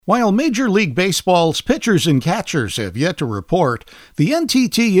While Major League Baseball's pitchers and catchers have yet to report, the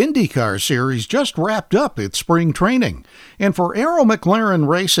NTT INDYCAR Series just wrapped up its spring training. And for Arrow McLaren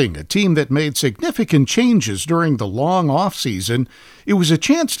Racing, a team that made significant changes during the long off-season, it was a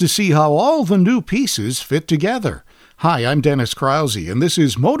chance to see how all the new pieces fit together. Hi, I'm Dennis Krause, and this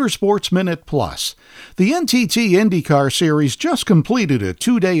is Motorsports Minute Plus. The NTT INDYCAR Series just completed a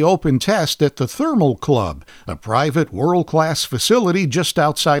 2-day open test at the Thermal Club, a private world-class facility just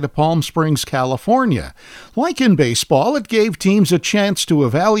outside of Palm Springs, California. Like in baseball, it gave teams a chance to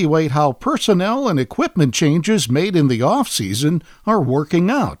evaluate how personnel and equipment changes made in the off-season are working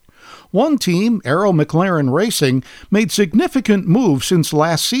out. One team, Arrow McLaren Racing, made significant moves since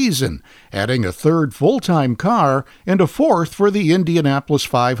last season, adding a third full-time car and a fourth for the Indianapolis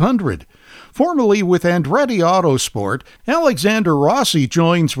 500. Formerly with Andretti Autosport, Alexander Rossi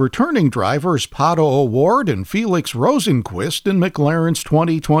joins returning drivers Pato O'Ward and Felix Rosenquist in McLaren's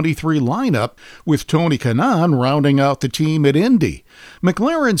 2023 lineup, with Tony Kanaan rounding out the team at Indy.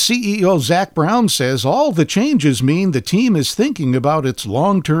 McLaren CEO Zach Brown says all the changes mean the team is thinking about its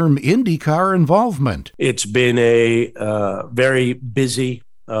long-term IndyCar involvement. It's been a very busy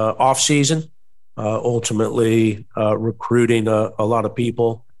off-season, ultimately recruiting a lot of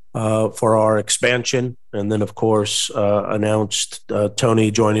people for our expansion. And then, of course, announced Tony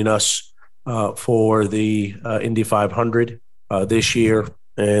joining us for the Indy 500 this year.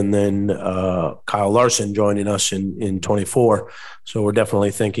 And then Kyle Larson joining us in 24. So we're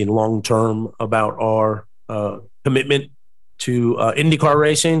definitely thinking long-term about our commitment to IndyCar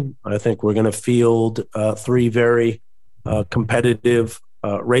racing. I think we're going to field 3 very competitive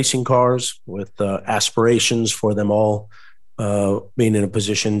racing cars with aspirations for them all being in a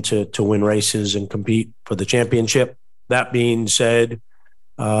position to win races and compete for the championship. That being said,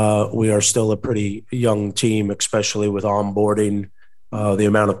 we are still a pretty young team, especially with onboarding. The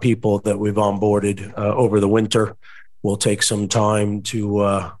amount of people that we've onboarded over the winter will take some time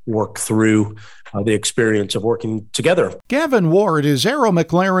to work through the experience of working together. Gavin Ward is Arrow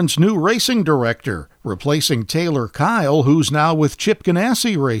McLaren's new racing director, replacing Taylor Kyle, who's now with Chip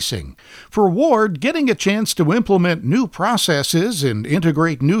Ganassi Racing. For Ward, getting a chance to implement new processes and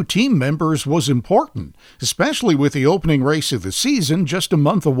integrate new team members was important, especially with the opening race of the season just a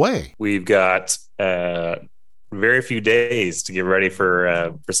month away. We've got very few days to get ready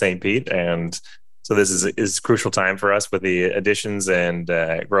for St. Pete, and so this is a crucial time for us with the additions and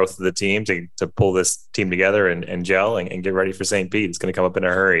growth of the team to pull this team together and gel and get ready for St. Pete. It's going to come up in a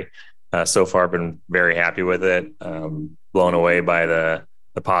hurry. So far, I've been very happy with it, blown away by the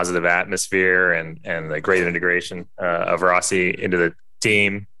positive atmosphere and the great integration of Rossi into the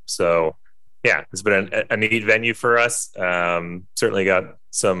team. So, yeah, it's been a neat venue for us. Certainly got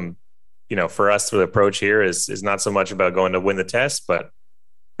some, for us, the approach here is not so much about going to win the test, but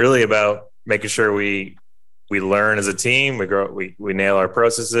really about making sure we learn as a team, we nail our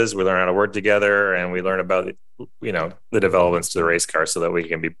processes, we learn how to work together, and we learn about the developments to the race car so that we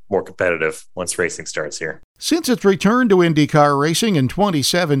can be more competitive once racing starts here. Since its return to IndyCar racing in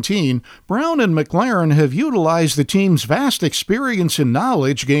 2017, Brown and McLaren have utilized the team's vast experience and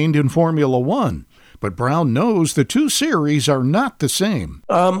knowledge gained in Formula One. But Brown knows the two series are not the same.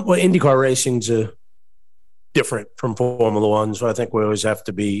 Well, IndyCar racing's different from Formula One, so I think we always have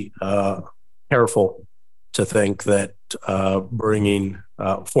to be careful to think that bringing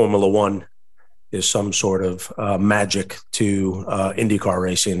Formula One is some sort of magic to IndyCar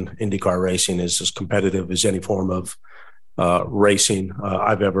racing. IndyCar racing is as competitive as any form of racing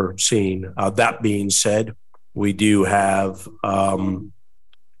I've ever seen. That being said, we do have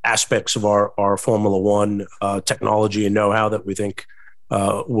aspects of our Formula One technology and know-how that we think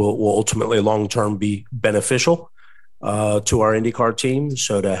will ultimately long-term be beneficial to our IndyCar team.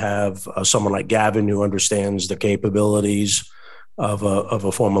 So to have someone like Gavin who understands the capabilities of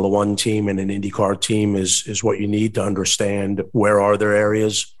a Formula One team and an IndyCar team is what you need to understand where are there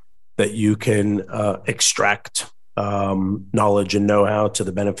areas that you can extract knowledge and know-how to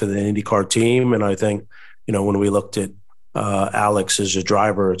the benefit of the IndyCar team. And I think, when we looked at Alex as a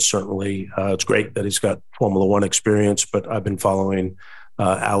driver, it's certainly it's great that he's got Formula One experience, but I've been following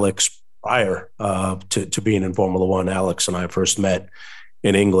Alex prior to being in Formula One. Alex and I first met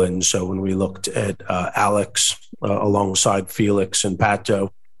in England. So when we looked at Alex alongside Felix and Pato,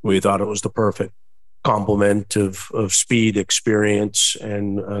 we thought it was the perfect complement of speed, experience,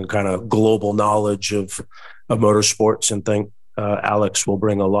 and kind of global knowledge of motorsports, and think Alex will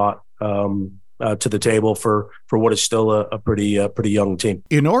bring a lot to the table for what is still a pretty young team.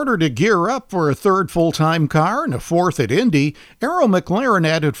 In order to gear up for a third full-time car and a fourth at Indy, Arrow McLaren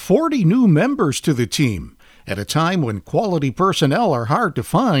added 40 new members to the team. At a time when quality personnel are hard to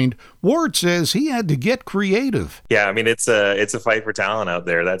find, Ward says he had to get creative. Yeah, I mean it's a fight for talent out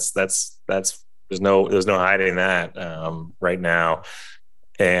there. That's there's no hiding that right now,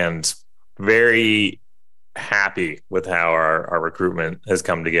 and very happy with how our recruitment has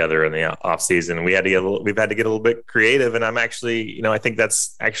come together in the off season. We've had to get a little bit creative, and I'm actually, I think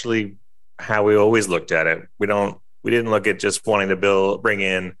that's actually how we always looked at it. We didn't look at just wanting to bring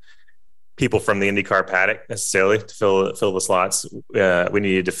in people from the IndyCar paddock necessarily to fill the slots we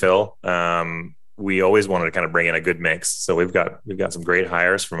needed to fill. We always wanted to kind of bring in a good mix. So we've got some great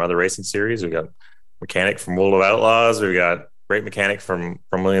hires from other racing series. We've got mechanic from World of Outlaws. We've got great mechanic from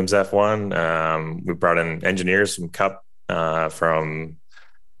Williams F1. We brought in engineers from Cup, from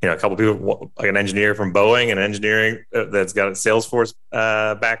a couple people, like an engineer from Boeing and engineering that's got a Salesforce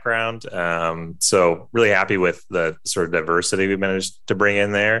background. So really happy with the sort of diversity we managed to bring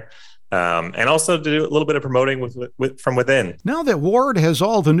in there. And also to do a little bit of promoting from within. Now that Ward has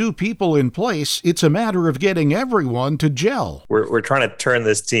all the new people in place, it's a matter of getting everyone to gel. We're trying to turn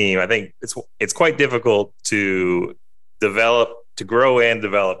this team. I think it's quite difficult to grow and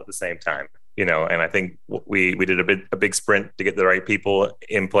develop at the same time, and I think we did a big sprint to get the right people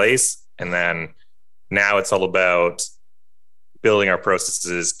in place. And then now it's all about building our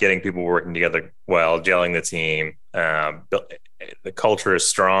processes, getting people working together well, gelling the team. The culture is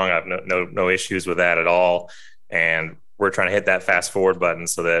strong. I have no issues with that at all. And we're trying to hit that fast forward button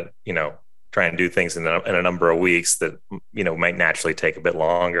so that, try and do things in a number of weeks that, might naturally take a bit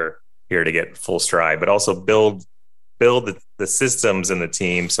longer here to get full stride, but also build the systems in the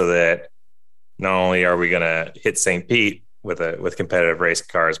team so that not only are we going to hit St. Pete with competitive race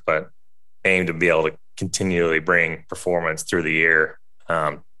cars, but aim to be able to continually bring performance through the year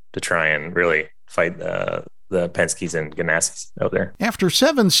to try and really fight the Penske's and Ganassis out there. After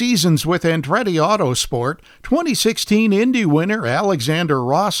 7 seasons with Andretti Autosport, 2016 Indy winner Alexander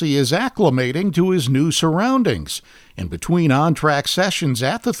Rossi is acclimating to his new surroundings. And between on-track sessions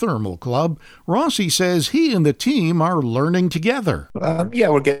at the Thermal Club, Rossi says he and the team are learning together. Yeah,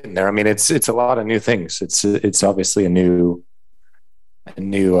 we're getting there. I mean, it's a lot of new things. It's obviously a new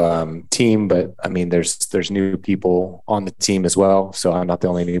team, but I mean, there's new people on the team as well. So I'm not the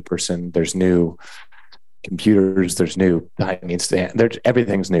only new person. There's new computers, there's new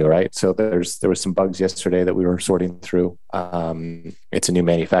everything's new, right? So there was some bugs yesterday that we were sorting through. It's a new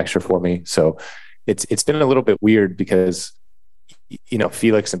manufacturer for me, so it's been a little bit weird because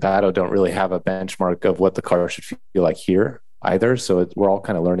Felix and Pato don't really have a benchmark of what the car should feel like here either. So we're all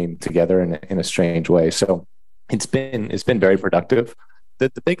kind of learning together in a strange way. So it's been very productive.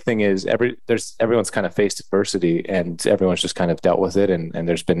 The big thing is everyone's kind of faced adversity and everyone's just kind of dealt with it, and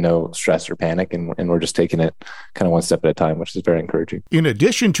there's been no stress or panic, and we're just taking it kind of one step at a time, which is very encouraging. In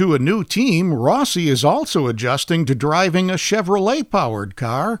addition to a new team, Rossi is also adjusting to driving a Chevrolet-powered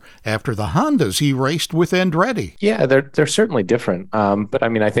car after the Hondas he raced with Andretti. Yeah, they're certainly different, but I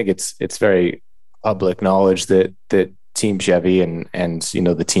mean, I think it's very public knowledge that Team Chevy and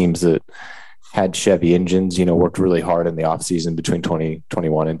the teams that had Chevy engines, worked really hard in the off season between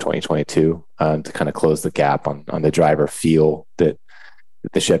 2021 and 2022 to kind of close the gap on the driver feel that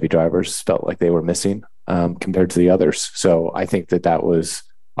the Chevy drivers felt like they were missing compared to the others. So I think that was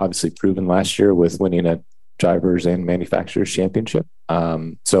obviously proven last year with winning a drivers and manufacturers championship.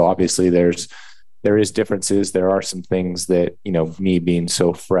 So obviously there is differences. There are some things that, me being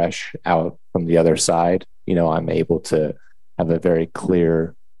so fresh out from the other side, I'm able to have a very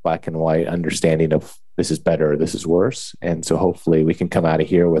clear black and white understanding of this is better, this is worse. And so hopefully we can come out of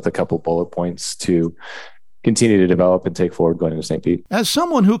here with a couple bullet points to continue to develop and take forward going into St. Pete. As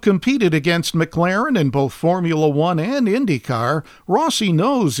someone who competed against McLaren in both Formula One and IndyCar, Rossi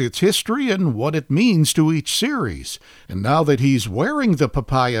knows its history and what it means to each series. And now that he's wearing the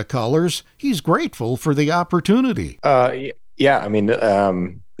papaya colors, he's grateful for the opportunity. Yeah, I mean,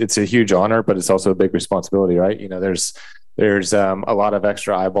 it's a huge honor, but it's also a big responsibility, right? There's a lot of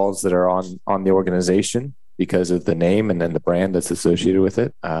extra eyeballs that are on the organization because of the name and then the brand that's associated with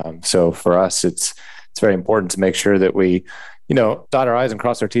it. So for us, it's very important to make sure that we, dot our I's and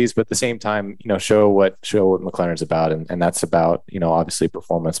cross our T's, but at the same time, show what McLaren's about. And that's about, obviously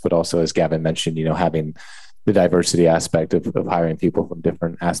performance, but also, as Gavin mentioned, having the diversity aspect of hiring people from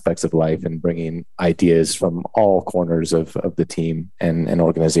different aspects of life and bringing ideas from all corners of the team and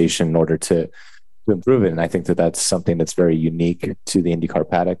organization in order to improve it. And I think that's something that's very unique to the IndyCar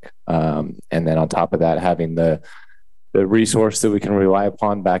paddock. And then on top of that, having the resource that we can rely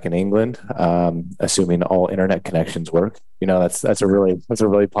upon back in England, assuming all internet connections work, that's a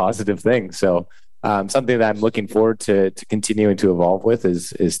really positive thing. So something that I'm looking forward to continuing to evolve with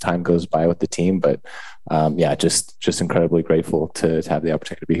as time goes by with the team. But just incredibly grateful to have the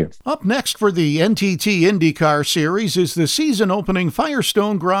opportunity to be here. Up next for the NTT INDYCAR Series is the season-opening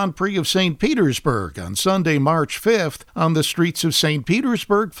Firestone Grand Prix of St. Petersburg on Sunday, March 5th on the streets of St.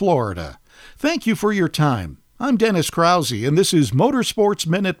 Petersburg, Florida. Thank you for your time. I'm Dennis Krause, and this is Motorsports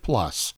Minute Plus.